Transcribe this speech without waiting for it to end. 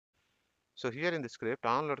So here in the script,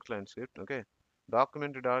 onload client script, okay,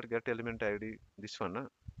 document dot get element ID, this one,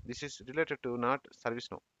 this is related to not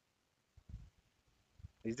ServiceNow.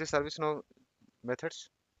 Is this ServiceNow methods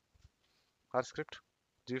or script?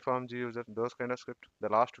 Gform, guser, those kind of script. The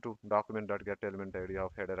last two, document dot get element ID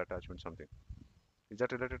of header attachment something. Is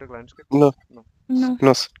that related to client script? No, No. No.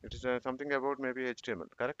 no, sir. It is something about maybe HTML,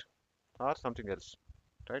 correct? Or something else,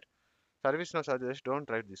 right? ServiceNow suggests don't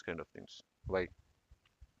write these kind of things. Why?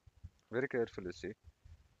 Very carefully see.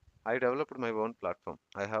 I developed my own platform.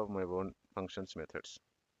 I have my own functions methods.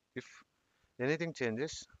 If anything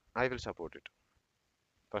changes, I will support it.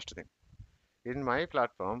 First thing. In my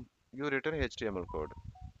platform, you written HTML code.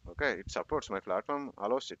 Okay, it supports my platform,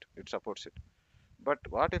 allows it, it supports it. But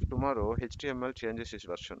what if tomorrow HTML changes its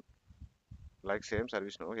version? Like same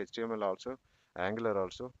service now, HTML also, Angular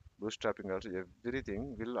also, bootstrapping also,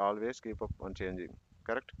 everything will always keep up on changing.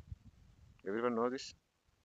 Correct? Everyone know this?